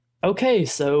Okay,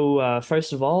 so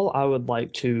first of all, I would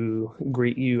like to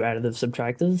greet you additive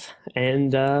subtractive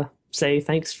and say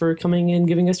thanks for coming and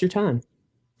giving us your time.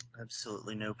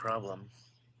 Absolutely no problem.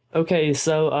 Okay,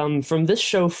 so from this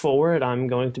show forward, I'm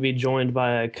going to be joined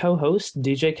by a co-host,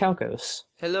 DJ Kalkos.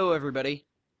 Hello, everybody.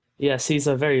 Yes, he's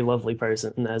a very lovely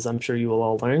person, as I'm sure you will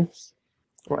all learn.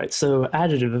 Right, so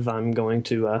additive I'm going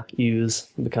to use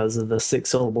because of the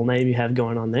six-syllable name you have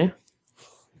going on there.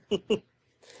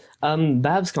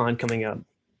 BabsCon coming up.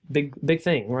 Big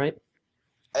thing, right?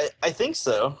 I think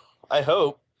so. I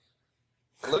hope.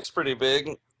 It looks pretty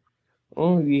big.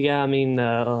 Well, yeah, I mean,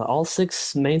 all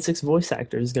main six voice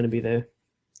actors going to be there.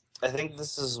 I think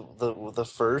this is the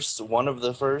first, one of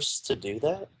the first to do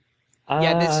that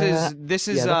Yeah, this Uh, is this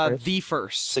yeah, is the uh first. the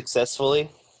first. successfully.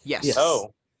 Yes. Yes,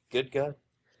 Oh, good God.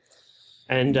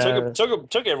 and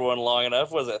Took everyone long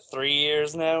enough. Was it 3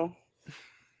 years now?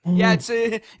 Yeah,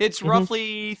 mhm. it's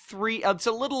roughly three. It's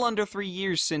a little under 3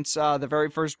 years since the very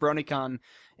first BronyCon,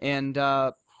 and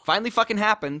finally fucking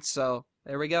happened. So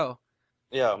there we go.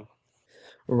 Yeah.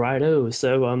 Righto.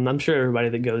 So I'm sure everybody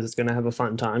that goes is going to have a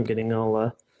fun time getting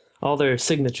all their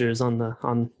signatures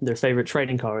on their favorite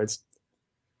trading cards.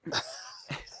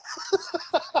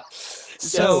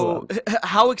 So So,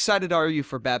 how excited are you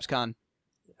for BabsCon?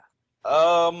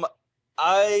 Um,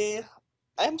 I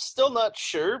I'm still not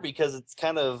sure because it's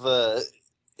kind of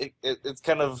it's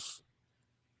kind of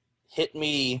hit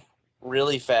me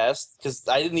really fast because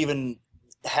I didn't even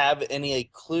have any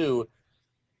clue.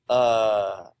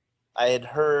 Uh, I had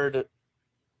heard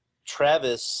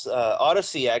Travis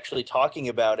Odyssey actually talking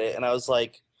about it, and I was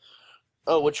like,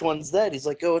 "Oh, which one's that?" He's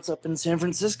like, "Oh, it's up in San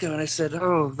Francisco," and I said,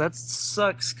 "Oh, that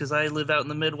sucks because I live out in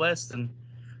the Midwest and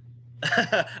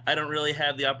I don't really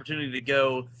have the opportunity to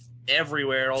go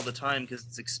everywhere all the time because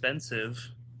it's expensive."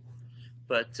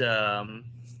 But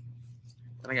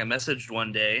I think I messaged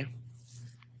one day,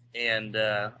 and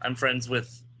I'm friends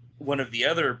with one of the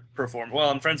other performers. Well,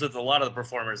 I'm friends with a lot of the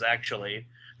performers actually.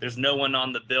 There's no one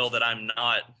on the bill that I'm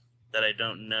not that I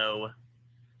don't know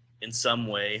in some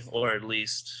way, or at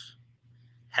least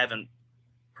haven't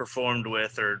performed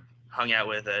with or hung out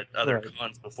with at other right.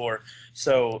 cons before.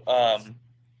 So,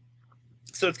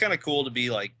 so it's kind of cool to be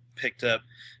like picked up.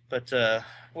 But what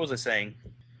was I saying?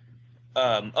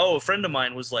 Oh, a friend of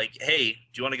mine was like, "Hey, do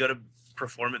you want to go to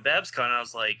perform at BabsCon?" And I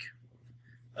was like,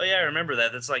 "Oh yeah, I remember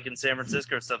that. That's like in San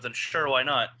Francisco or something. Sure, why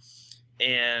not?"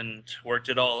 And worked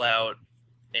it all out,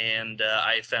 and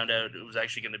I found out it was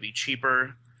actually going to be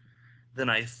cheaper than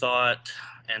I thought,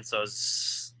 and so I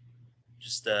was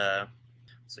just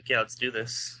it's like, yeah, let's do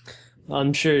this.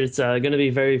 I'm sure it's going to be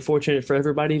very fortunate for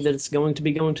everybody that it's going to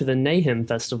be going to the Nahum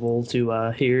Festival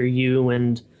to hear you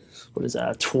and what is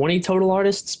that, 20 total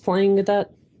artists playing at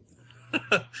that?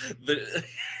 the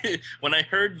when I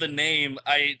heard the name,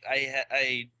 I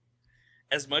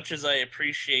as much as I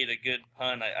appreciate a good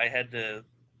pun, I had to.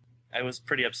 I was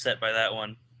pretty upset by that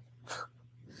one.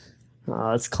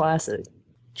 It's classic.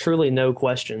 Truly no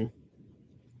question.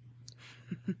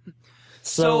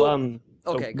 So, So,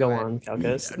 oh, okay, go go ahead. on,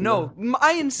 Calcus. No,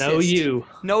 I No, insist. you.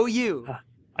 No, you.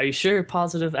 Are you sure?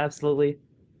 Positive? Absolutely?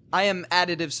 I am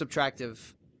additive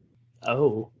subtractive.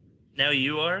 Oh. Now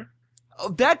you are. Oh,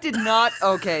 that did not.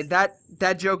 Okay, that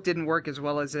joke didn't work as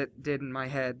well as it did in my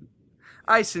head.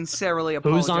 I sincerely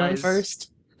Who's on apologize.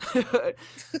 first?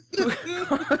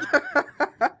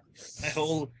 My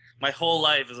whole my whole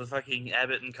life is a fucking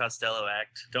Abbott and Costello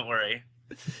act. Don't worry.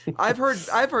 I've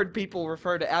heard people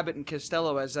refer to Abbott and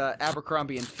Costello as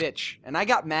Abercrombie and Fitch, and I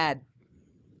got mad.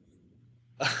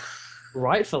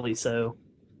 Rightfully so.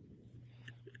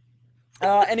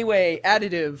 Anyway,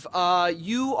 additive.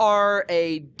 You are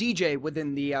a DJ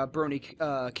within the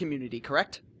Brony community,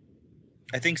 correct?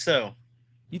 I think so.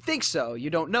 You think so? You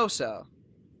don't know so.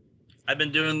 I've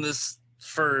been doing this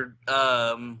for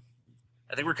I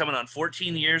think we're coming on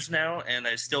 14 years now, and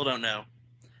I still don't know.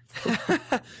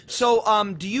 So,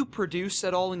 do you produce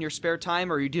at all in your spare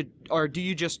time, or do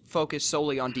you just focus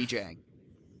solely on DJing?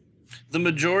 The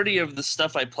majority of the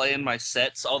stuff I play in my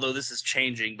sets, although this is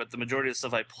changing, but the majority of the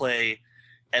stuff I play,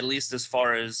 at least as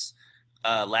far as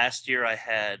last year, I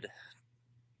had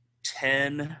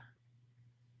 10,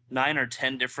 9 or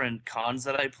 10 different cons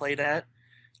that I played at.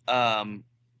 Um,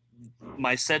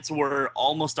 my sets were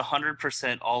almost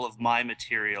 100% all of my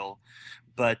material,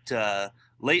 but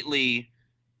lately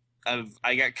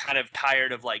I got kind of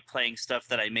tired of like playing stuff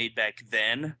that I made back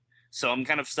then, so I'm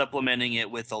kind of supplementing it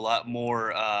with a lot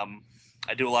more.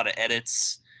 I do a lot of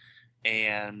edits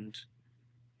and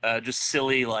just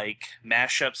silly like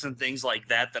mashups and things like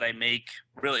that that I make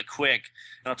really quick,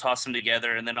 and I'll toss them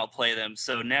together and then I'll play them.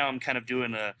 So now I'm kind of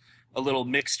doing a little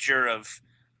mixture of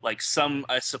like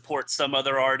I support some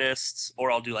other artists,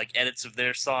 or I'll do like edits of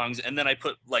their songs, and then I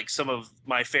put like some of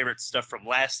my favorite stuff from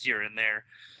last year in there.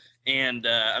 And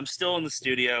I'm still in the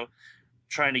studio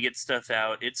trying to get stuff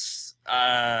out. It's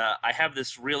I have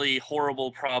this really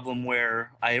horrible problem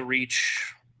where I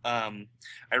reach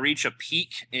a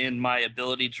peak in my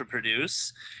ability to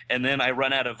produce, and then I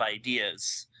run out of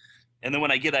ideas. And then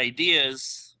when I get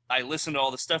ideas, I listen to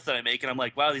all the stuff that I make, and I'm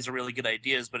like, wow, these are really good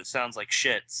ideas, but it sounds like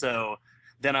shit. So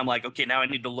then I'm like, okay, now I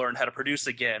need to learn how to produce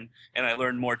again, and I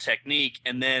learn more technique.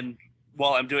 And then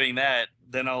while I'm doing that,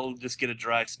 then I'll just get a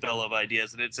dry spell of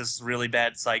ideas, and it's this really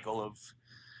bad cycle of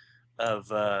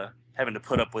having to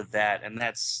put up with that. And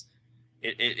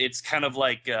it's kind of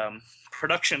like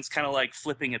production's kind of like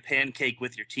flipping a pancake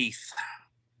with your teeth.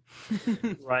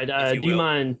 Right. Do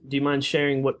you mind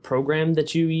sharing what program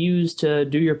that you use to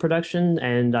do your production?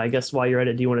 And I guess while you're at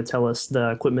it, do you want to tell us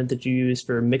the equipment that you use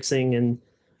for mixing and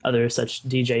other such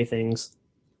DJ things?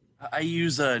 I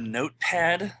use a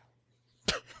notepad.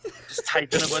 Just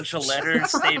type in a bunch of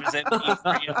letters, save as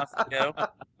MP3, and off you go.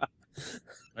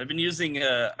 I've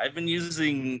been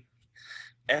using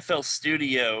FL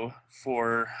Studio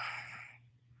for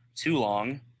too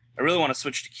long. I really want to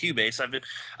switch to Cubase.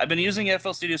 I've been using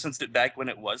FL Studio since back when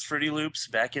it was Fruity Loops,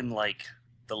 back in like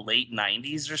the late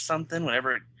 90s or something,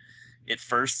 whenever it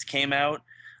first came out.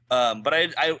 But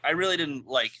I really didn't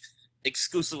like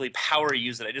exclusively power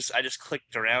use it. I just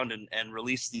clicked around and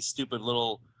released these stupid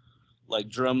little like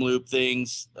drum loop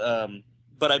things.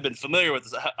 But I've been familiar with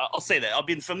this. I'll say that I've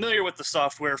been familiar with the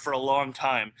software for a long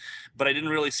time, but I didn't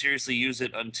really seriously use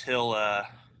it until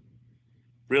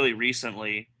really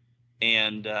recently.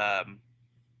 And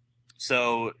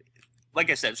so, like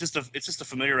I said, it's just a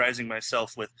familiarizing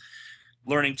myself with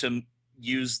learning to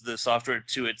use the software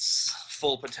to its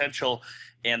full potential,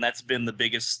 and that's been the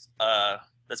biggest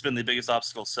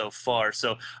obstacle so far.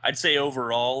 So I'd say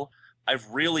overall, I've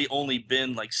really only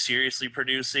been like seriously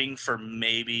producing for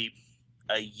maybe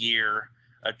a year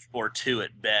or two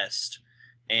at best,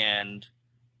 and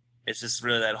it's just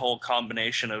really that whole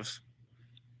combination of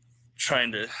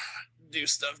trying to do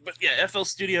stuff. But yeah, FL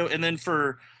Studio. And then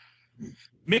for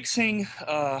mixing,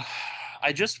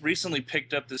 I just recently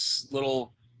picked up this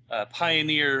little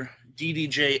Pioneer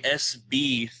DDJ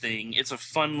SB thing. It's a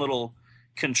fun little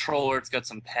controller. It's got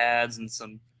some pads and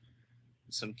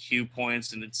some cue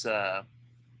points, and it's a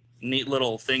neat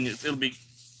little thing.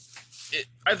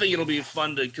 I think it'll be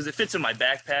fun because it fits in my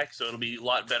backpack, so it'll be a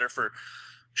lot better for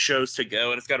shows to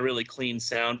go, and it's got a really clean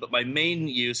sound. But my main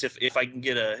use, if I can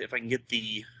get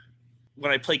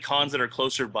when I play cons that are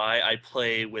closer by, I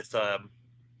play with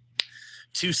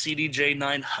two CDJ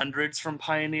 900s from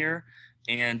Pioneer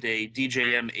and a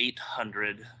DJM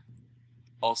 800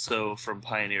 also from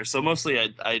Pioneer. So mostly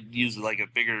I'd use like a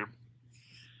bigger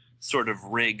sort of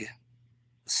rig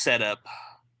setup,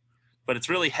 but it's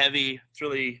really heavy. It's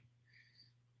really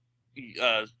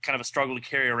kind of a struggle to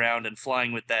carry around, and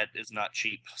flying with that is not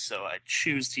cheap. So I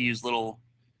choose to use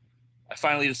I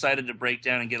finally decided to break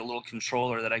down and get a little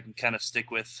controller that I can kind of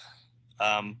stick with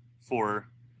for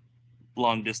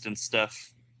long distance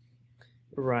stuff.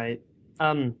 Right.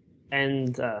 And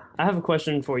I have a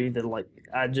question for you that like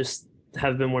I just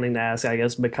have been wanting to ask, I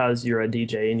guess, because you're a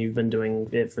DJ and you've been doing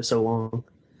it for so long.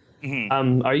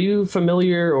 Mm-hmm. Are you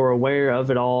familiar or aware of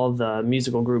at all the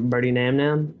musical group Birdie Nam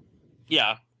Nam?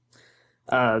 Yeah.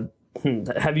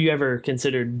 Have you ever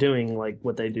considered doing like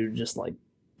what they do, just like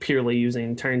purely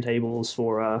using turntables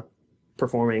for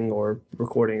performing or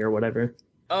recording or whatever?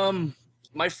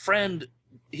 My friend,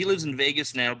 he lives in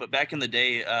Vegas now, but back in the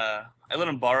day, I let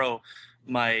him borrow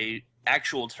my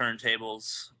actual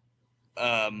turntables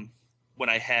when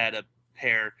I had a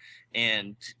pair,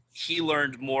 and he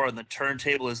learned more on the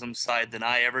turntablism side than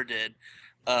I ever did.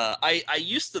 I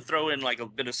used to throw in like a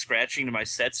bit of scratching to my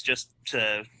sets just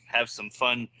to have some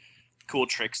fun, cool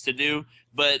tricks to do,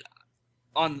 but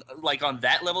on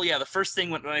that level, yeah, the first thing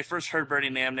when I first heard Birdie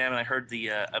Nam Nam and I heard the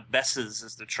Abesses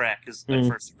as the track, because I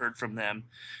first heard from them,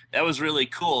 that was really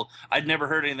cool. I'd never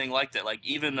heard anything like that. Like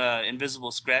even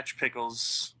Invisible Scratch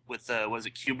Pickles with was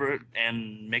it Qbert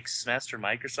and Mix Master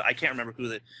Mike or so? I can't remember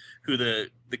who the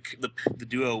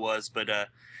duo was, but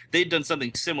they'd done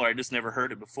something similar. I just never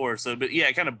heard it before. So, but yeah,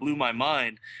 it kind of blew my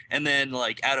mind. And then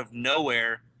like out of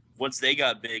nowhere, once they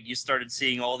got big, you started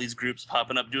seeing all these groups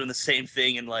popping up doing the same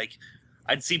thing, and like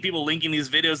I'd see people linking these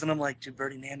videos, and I'm like, dude,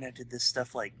 Birdie Nam Nam did this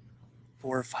stuff like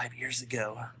 4 or 5 years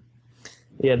ago.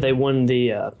 Yeah, they won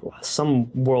the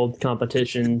some world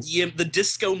competition. Yeah, the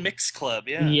Disco Mix Club.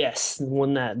 Yeah. Yes,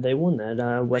 won that. They won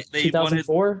that. What,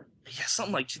 2004? yeah,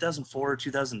 something like 2004 or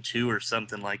 2002 or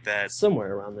something like that.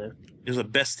 Somewhere around there. It was a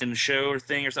best in show or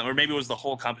thing or something, or maybe it was the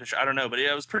whole competition. I don't know, but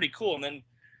yeah, it was pretty cool. And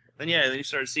then you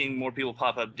started seeing more people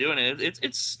pop up doing it.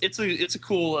 It's a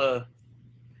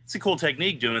cool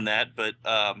technique doing that. But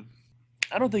I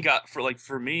don't think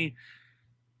for me,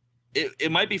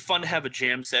 it might be fun to have a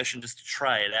jam session just to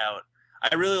try it out.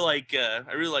 I really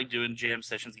like doing jam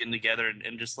sessions, getting together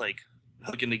and just like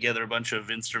hooking together a bunch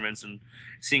of instruments and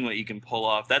seeing what you can pull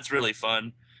off. That's really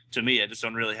fun to me. I just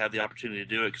don't really have the opportunity to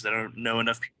do it because I don't know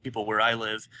enough people where I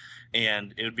live,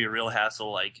 and it would be a real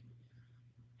hassle. Like,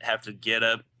 have to get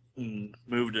up and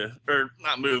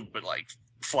like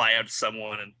fly out to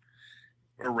someone and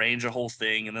arrange a whole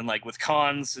thing. And then like with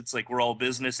cons, it's like we're all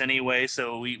business anyway,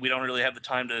 so we don't really have the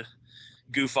time to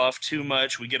goof off too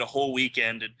much. We get a whole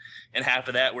weekend, and half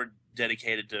of that we're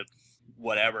dedicated to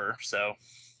whatever. So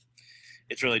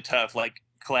it's really tough, like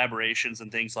collaborations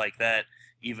and things like that.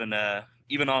 Even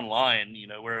online,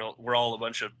 we're all a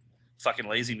bunch of fucking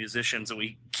lazy musicians, and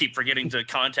we keep forgetting to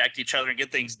contact each other and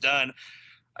get things done.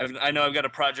 I know I've got a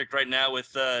project right now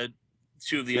with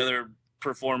two of the other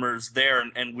performers there,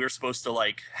 and we're supposed to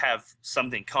like have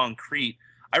something concrete.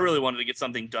 I really wanted to get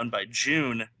something done by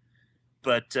June,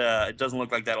 but it doesn't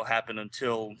look like that'll happen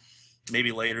until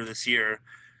maybe later this year.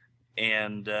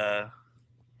 And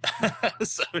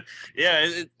so yeah,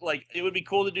 it would be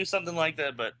cool to do something like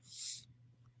that, but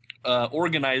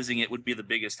organizing it would be the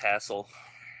biggest hassle.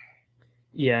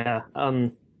 Yeah,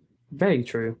 very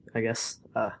true, I guess.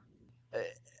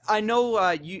 I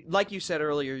know, you, like you said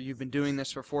earlier, you've been doing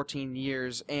this for 14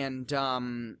 years, and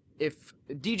if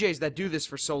DJs that do this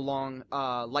for so long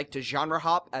like to genre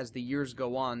hop as the years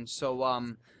go on,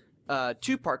 so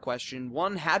two-part question.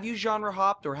 One, have you genre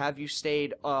hopped, or have you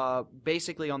stayed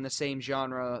basically on the same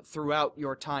genre throughout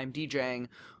your time DJing?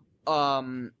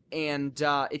 And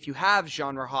if you have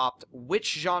genre hopped,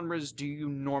 which genres do you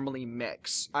normally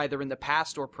mix, either in the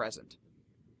past or present?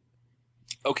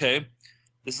 Okay,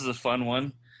 this is a fun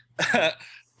one.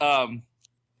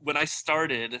 When I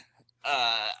started,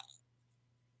 I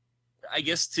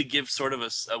guess to give sort of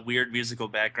a weird musical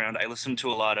background, I listened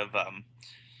to a lot of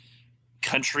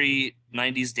country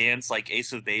 90s dance, like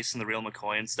Ace of Base and the Real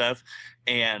McCoy and stuff,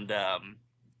 and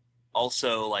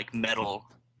also like metal.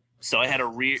 So I had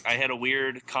a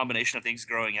weird combination of things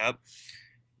growing up.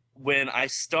 When I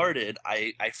started,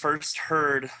 I first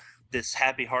heard this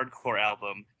Happy Hardcore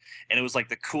album, and it was like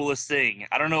the coolest thing.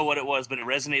 I don't know what it was, but it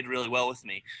resonated really well with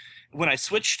me. When I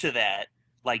switched to that,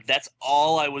 like that's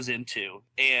all I was into,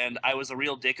 and I was a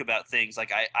real dick about things.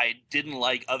 Like I didn't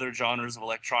like other genres of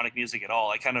electronic music at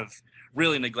all. I kind of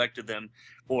really neglected them,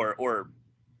 or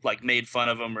like made fun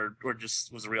of them, or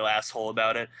just was a real asshole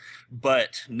about it.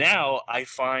 But now I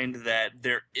find that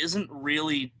there isn't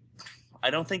really, I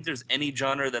don't think there's any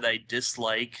genre that I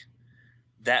dislike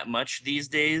that much these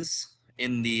days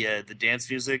in the dance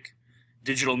music,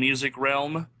 digital music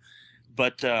realm.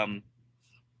 But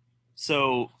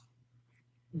so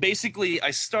basically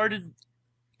I started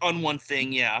on one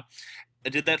thing. Yeah, I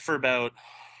did that for about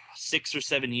 6 or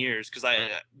 7 years, because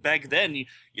back then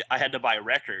I had to buy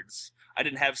records. I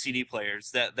didn't have CD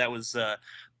players. That was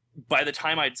by the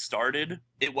time I'd started,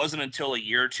 it wasn't until a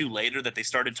year or two later that they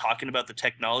started talking about the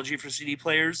technology for CD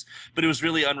players, but it was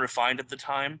really unrefined at the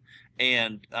time,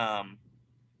 and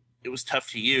it was tough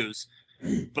to use.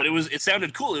 But it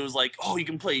sounded cool. It was like, oh, you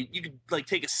could like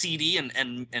take a CD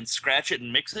and scratch it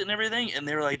and mix it and everything. And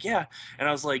they were like, yeah. And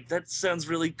I was like, that sounds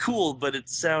really cool, but it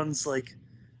sounds like,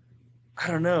 I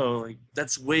don't know, like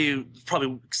that's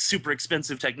probably super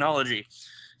expensive technology.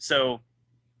 So,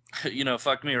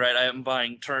 fuck me, right? I'm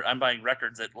buying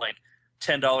records at like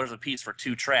 $10 a piece for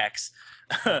 2 tracks.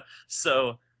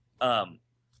 So,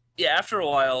 yeah, after a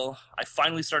while, I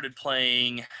finally started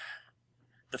playing.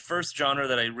 The first genre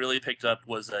that I really picked up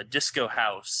was disco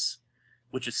house,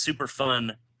 which is super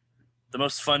fun, the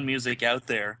most fun music out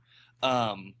there.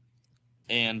 And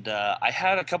I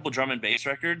had a couple drum and bass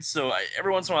records, so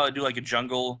every once in a while I do like a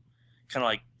jungle, kind of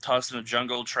like toss in a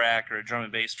jungle track or a drum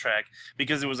and bass track,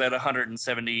 because it was at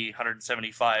 170,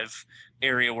 175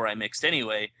 area where I mixed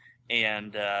anyway,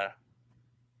 and I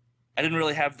didn't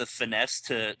really have the finesse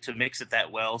to mix it that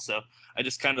well, so I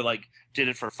just kind of like did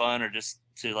it for fun, or just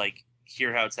to like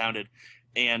hear how it sounded.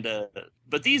 And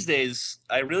but these days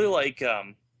I really like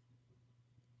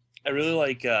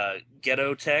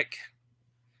ghetto tech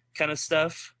kind of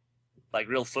stuff, like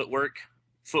real footwork,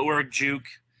 juke,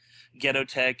 ghetto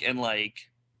tech, and like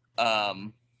a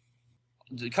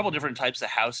couple different types of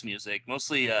house music,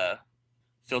 mostly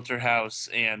filter house,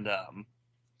 and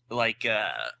like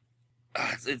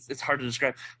it's hard to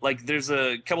describe. Like there's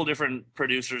a couple different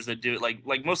producers that do it,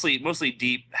 like mostly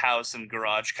deep house and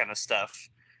garage kind of stuff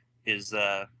is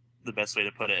the best way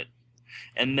to put it.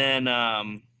 And then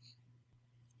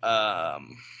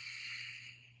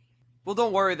Well,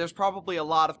 don't worry. There's probably a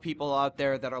lot of people out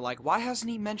there that are like, "Why hasn't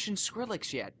he mentioned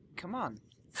Skrillex yet? Come on."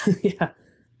 Yeah.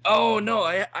 oh no,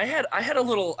 I had a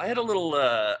little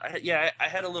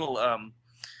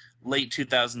late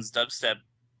 2000s dubstep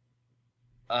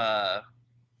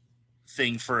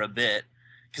thing for a bit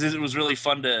because it was really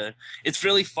fun it's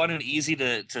really fun and easy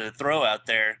to throw out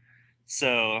there.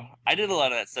 So I did a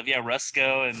lot of that stuff. Yeah,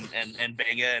 Rusko and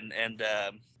Banga and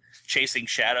Chasing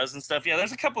Shadows and stuff. Yeah,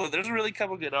 there's a really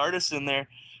couple good artists in there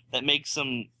that make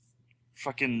some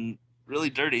fucking really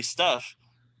dirty stuff.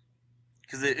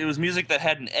 Because it was music that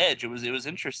had an edge. It was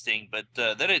interesting, but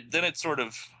then it sort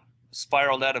of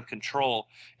spiraled out of control,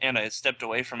 and I stepped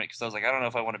away from it because I was like, I don't know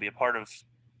if I want to be a part of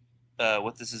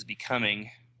what this is becoming.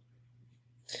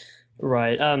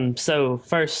 Right. So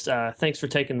first, thanks for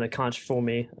taking the conch for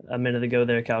me a minute ago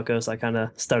there, Calcos. I kind of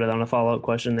started on a follow-up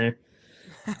question there.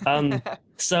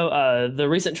 So the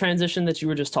recent transition that you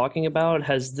were just talking about,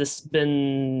 has this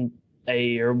been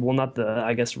not the,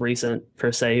 I guess, recent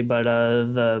per se, but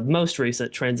the most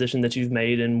recent transition that you've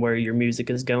made and where your music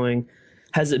is going,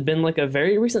 has it been like a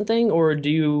very recent thing, or do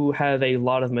you have a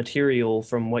lot of material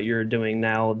from what you're doing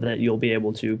now that you'll be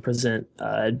able to present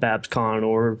at BabsCon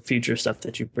or future stuff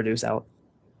that you produce out?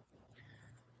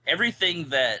 Everything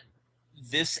that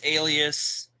this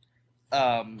alias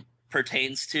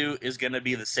pertains to is going to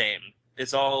be the same.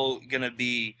 It's all going to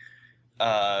be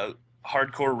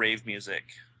hardcore rave music.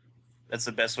 That's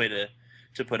the best way to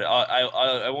put it.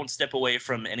 I won't step away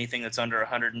from anything that's under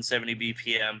 170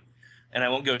 BPM, and I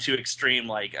won't go too extreme.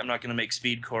 Like, I'm not going to make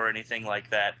speedcore or anything like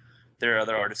that. There are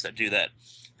other artists that do that.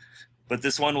 But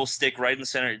this one will stick right in the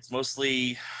center. It's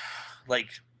mostly like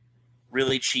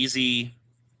really cheesy,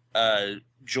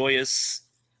 joyous,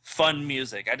 fun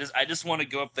music. I just want to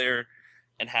go up there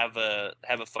and have a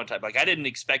fun time. Like, I didn't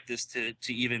expect this to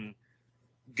even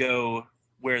go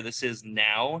where this is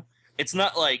now. It's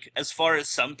not like, as far as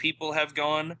some people have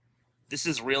gone, this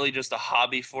is really just a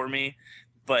hobby for me.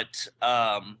 But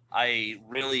I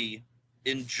really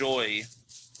enjoy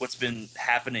what's been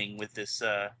happening with this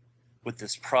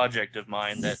project of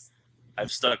mine that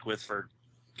I've stuck with for,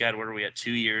 God, what are we at,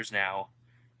 2 years now?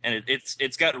 And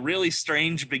it's got really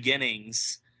strange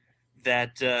beginnings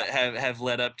that have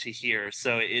led up to here.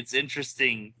 So it's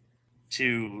interesting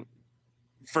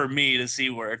for me to see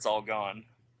where it's all gone.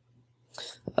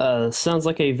 Sounds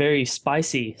like a very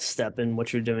spicy step in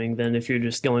what you're doing then, if you're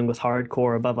just going with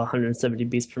hardcore above 170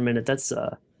 beats per minute. That's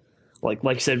like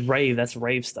you said, rave. That's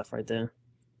rave stuff right there.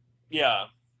 Yeah,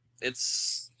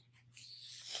 it's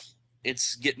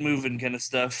get moving kind of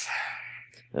stuff.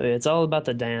 It's all about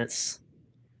the dance.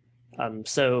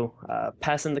 So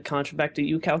passing the contra back to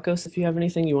you, Calcos, if you have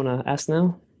anything you want to ask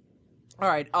now. All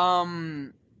right.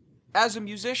 As a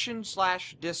musician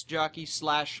 / disc jockey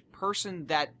 / person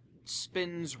that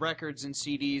spins records and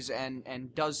CDs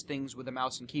and does things with a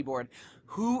mouse and keyboard,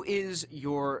 who is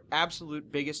your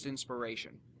absolute biggest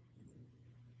inspiration?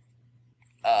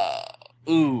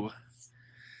 If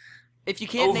you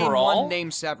can't name one,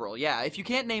 name several. Yeah, if you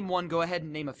can't name one, go ahead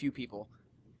and name a few people.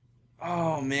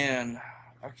 Oh man.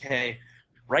 Okay.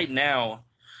 Right now,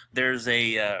 there's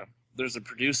a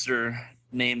producer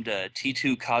named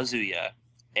T2 Kazuya,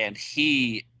 and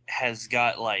he has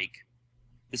got like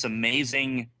this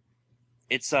amazing.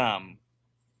 It's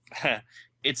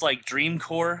it's like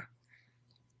dreamcore,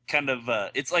 kind of.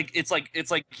 It's like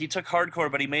he took hardcore,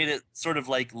 but he made it sort of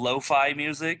like lo-fi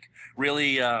music.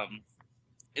 Really,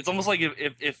 it's almost like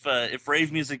if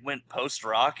rave music went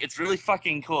post-rock. It's really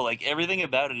fucking cool. Like, everything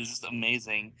about it is just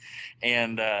amazing,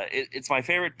 and it's my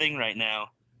favorite thing right now.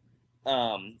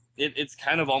 It's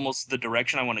kind of almost the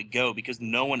direction I want to go because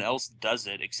no one else does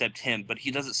it except him, but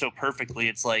he does it so perfectly.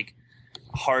 It's like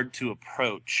hard to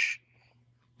approach.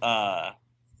 I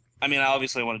mean,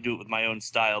 obviously I want to do it with my own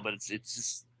style, but it's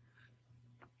just,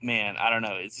 man, I don't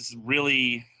know. It's just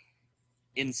really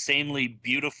insanely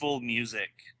beautiful music,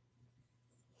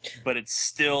 but it's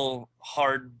still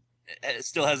hard. It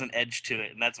still has an edge to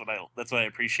it, and that's what I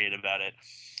appreciate about it.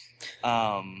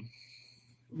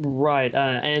 Right,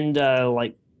 and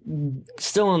like,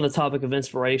 still on the topic of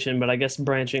inspiration, but I guess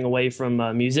branching away from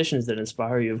musicians that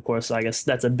inspire you, of course, I guess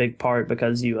that's a big part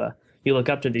because you look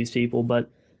up to these people. But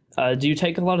do you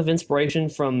take a lot of inspiration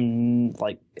from,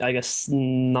 like, I guess,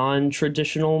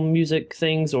 non-traditional music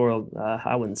things, or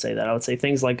I wouldn't say that. I would say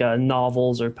things like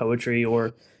novels or poetry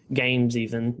or games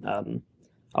even.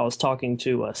 I was talking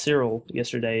to Cyril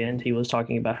yesterday, and he was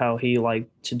talking about how he liked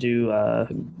to do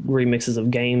remixes of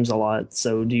games a lot.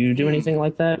 So, do you do anything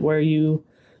like that where you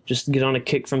just get on a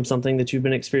kick from something that you've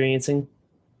been experiencing?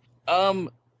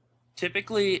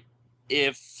 Typically,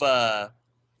 if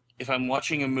I'm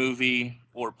watching a movie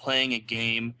or playing a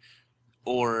game,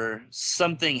 or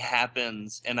something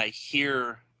happens and I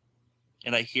hear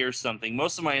something,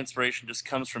 most of my inspiration just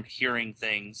comes from hearing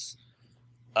things.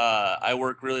 I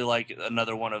work really like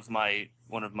another one of my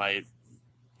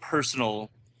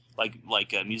personal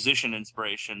musician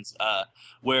inspirations,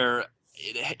 where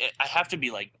I have to be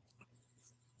like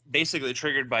basically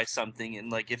triggered by something,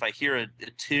 and like if I hear a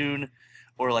tune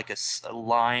or like a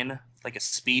line, like a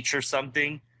speech or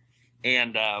something,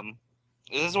 and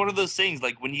this is one of those things,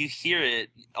 like when you hear it,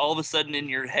 all of a sudden in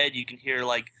your head you can hear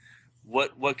like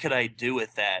what could I do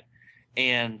with that,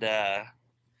 and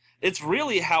it's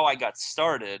really how I got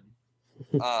started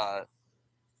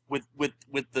with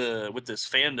this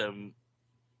fandom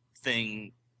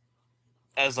thing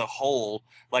as a whole.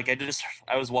 Like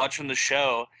I was watching the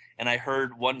show and I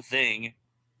heard one thing,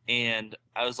 and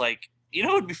I was like, you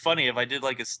know, it'd be funny if I did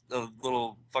like a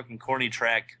little fucking corny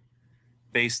track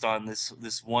based on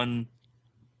this one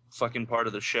fucking part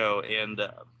of the show, and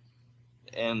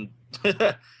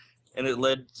and it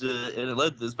led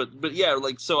to this, but yeah,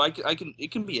 like, so I can,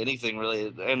 it can be anything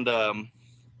really, and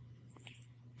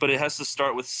but it has to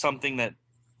start with something that,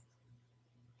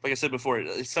 like I said before,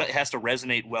 it has to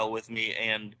resonate well with me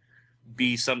and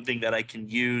be something that I can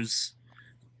use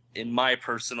in my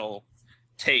personal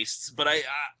tastes. But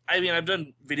I mean, I've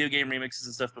done video game remixes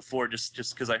and stuff before, just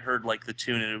because I heard like the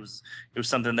tune and it was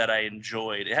something that I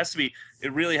enjoyed.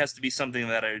 It really has to be something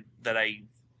that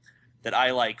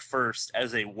I like first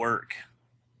as a work,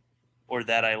 or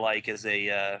that I like as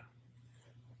a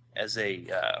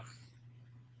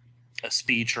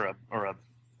speech or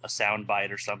a sound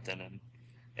bite or something,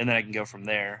 and then I can go from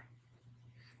there.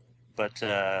 But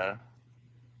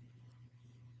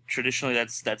traditionally,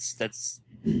 that's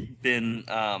been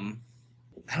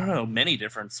I don't know, many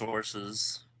different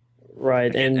sources.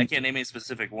 Right, I can't name a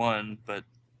specific one, but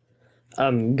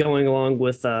going along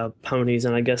with ponies,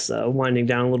 and I guess winding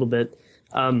down a little bit.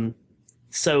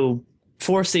 So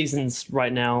 4 seasons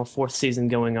right now, fourth season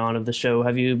going on of the show.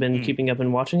 Have you been keeping up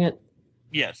and watching it?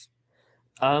 yes.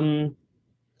 Do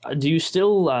you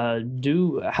still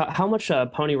do how much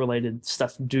pony related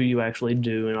stuff do you actually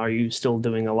do, and are you still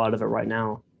doing a lot of it right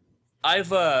now?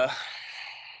 I've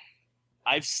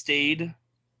stayed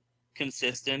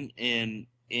consistent in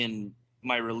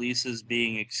my releases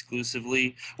being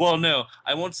exclusively. Well, no,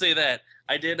 I won't say that.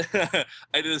 I did I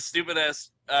did a stupid ass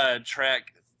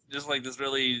track, just like this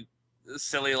really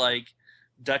silly, like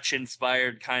Dutch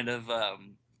inspired kind of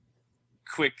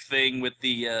quick thing with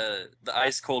the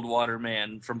ice cold water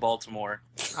man from Baltimore.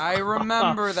 I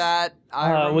remember that.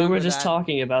 We were just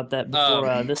talking about that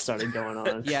before this started going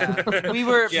on. Yeah, we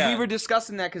were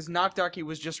discussing that because Knockdarky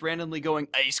was just randomly going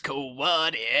ice cold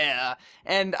water,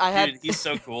 and I had. Dude, he's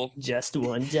so cool. Just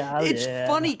one job. It's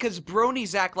funny because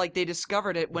bronies act like they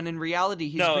discovered it when in reality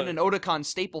he's been an Otakon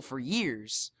staple for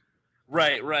years.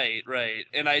 Right.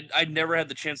 And I never had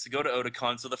the chance to go to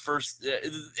Otakon, so the first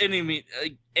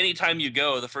anytime you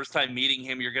go, the first time meeting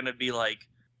him, you're gonna be like,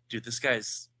 dude, this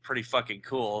guy's pretty fucking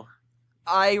cool.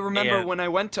 I remember when I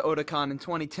went to Otakon in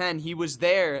 2010, he was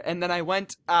there, and then I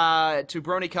went to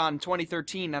BronyCon in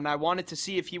 2013, and I wanted to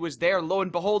see if he was there. Lo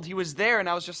and behold, he was there, and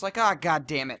I was just like, god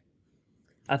damn it.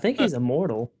 I think he's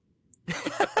immortal.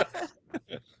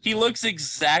 He looks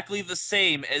exactly the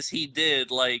same as he did,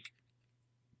 like,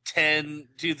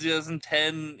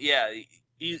 2010, yeah,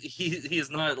 he is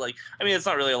not, like, I mean, it's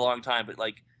not really a long time, but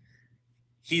like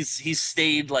he's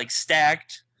stayed like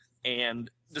stacked, and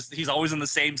just he's always in the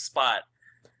same spot.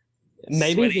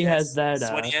 Maybe he has that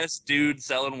sweaty ass dude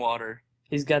selling water.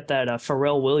 He's got that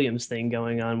Pharrell Williams thing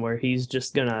going on where he's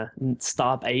just gonna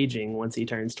stop aging once he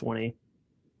turns 20.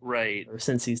 Right. Or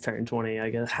since he's turned 20, I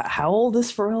guess. How old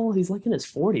is Pharrell? He's like in his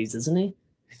 40s, isn't he?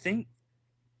 I think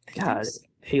God,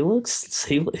 he looks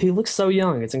so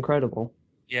young. It's incredible.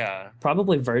 Yeah.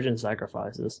 Probably virgin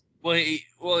sacrifices. Well,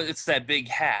 it's that big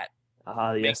hat.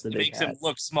 Yes, the big hat. Makes him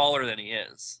look smaller than he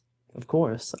is. Of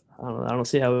course. I don't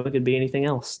see how it could be anything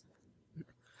else.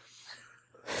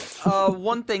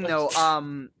 One thing though,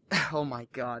 oh my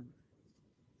god.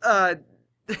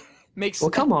 Makes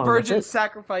come on, virgin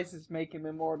sacrifices make him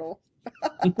immortal.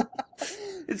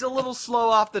 It's a little slow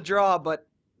off the draw, but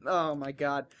oh my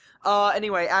god.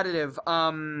 Anyway, Additive.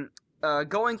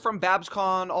 Going from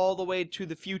BabsCon all the way to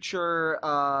the future,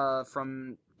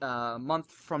 from a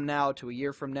month from now to a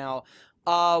year from now,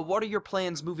 what are your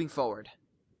plans moving forward?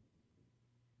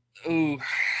 Ooh,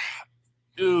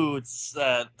 it's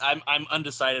I'm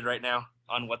undecided right now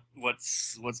on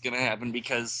what's gonna happen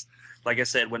because, like I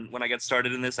said, when I got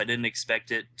started in this, I didn't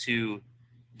expect it to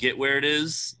get where it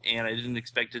is, and I didn't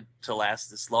expect it to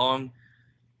last this long.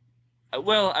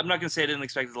 Well, I'm not gonna say I didn't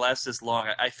expect it to last this long.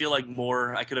 I feel like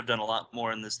I could have done a lot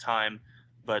more in this time,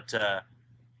 but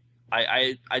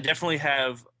I definitely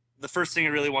have. The first thing I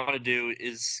really want to do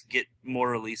is get more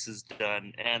releases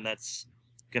done, and that's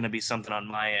gonna be something on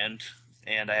my end,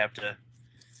 and I have to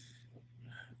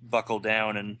buckle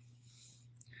down and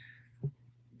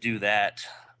do that.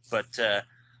 But the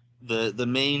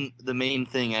main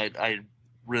thing I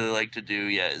really like to do,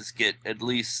 is get at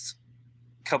least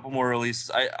a couple more releases.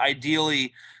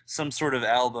 Ideally, some sort of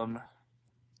album,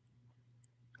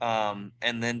 and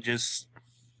then just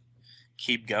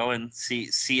keep going.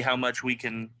 See how much we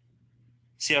can.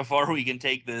 See how far we can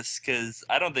take this, because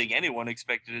I don't think anyone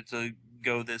expected it to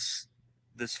go this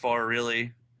far,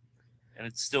 really, and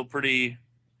it's still pretty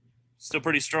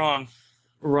strong.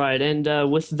 Right,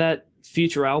 and with that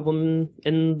future album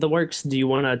in the works, do you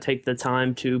want to take the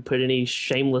time to put any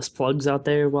shameless plugs out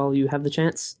there while you have the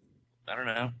chance? I don't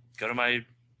know. Go to my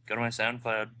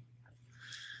SoundCloud.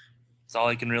 That's all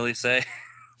I can really say.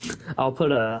 I'll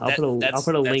put a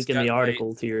link in the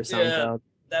article to your SoundCloud. Yeah,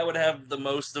 that would have the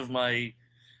most of my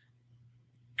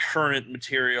current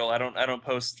material. I don't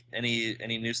post any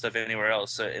new stuff anywhere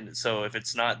else. So if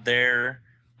it's not there,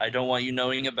 I don't want you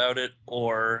knowing about it,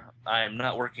 or I'm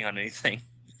not working on anything.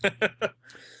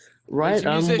 Right.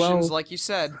 Musicians, Well, like you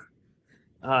said.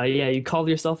 yeah, you called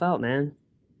yourself out, man.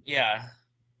 Yeah,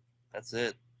 that's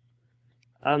it.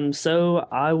 So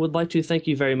I would like to thank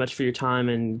you very much for your time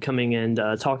and coming and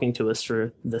talking to us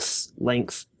for this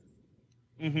length.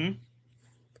 Mm-hmm.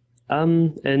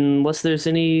 Unless there's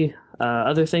any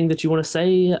other thing that you want to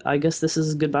say, I guess this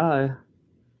is goodbye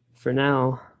for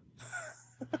now.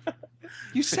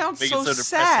 You sound Make it so so depressing.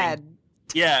 sad.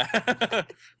 Yeah.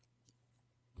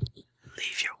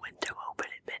 Leave your window open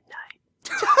at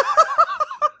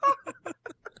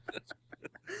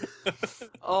midnight.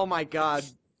 Oh my god.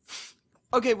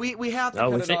 Okay, we have to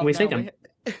Oh, cut we it think- off we now. think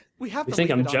we have to we think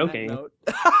leave I'm it on that joking. note.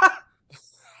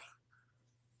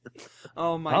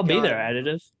 Oh my I'll god. be there,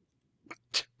 Additive.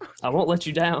 I won't let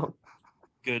you down.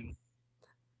 Good.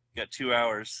 Got 2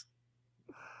 hours,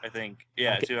 I think.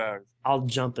 Yeah, Okay. 2 hours. I'll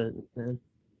jump it, man.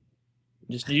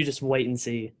 You just wait and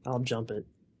see. I'll jump it.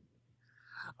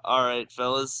 All right,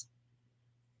 fellas.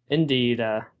 Indeed.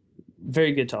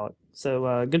 Very good talk.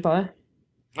 So goodbye.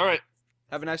 All right.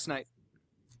 Have a nice night.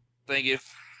 Thank you.